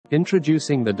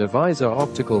Introducing the Deviser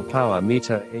Optical Power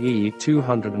Meter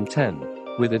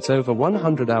AE210, with its over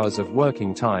 100 hours of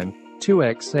working time,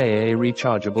 2x AA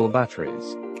rechargeable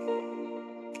batteries,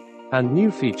 and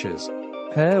new features.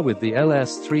 Pair with the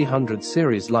LS300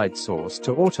 series light source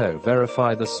to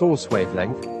auto-verify the source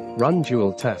wavelength, run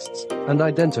dual tests, and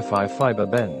identify fiber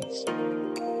bends.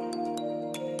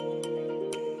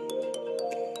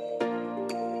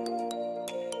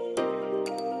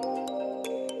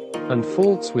 And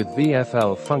faults with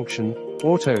VFL function,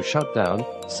 auto shutdown,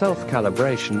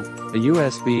 self-calibration, a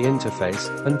USB interface,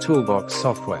 and toolbox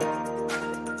software.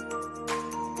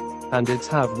 And it's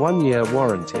have 1-year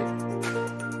warranty.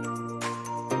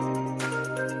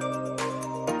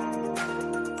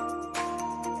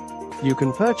 You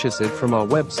can purchase it from our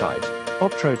website,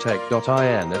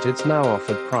 OPTROTECH.in at its now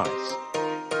offered price.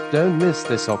 Don't miss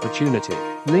this opportunity,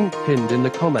 link pinned in the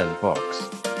comment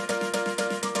box.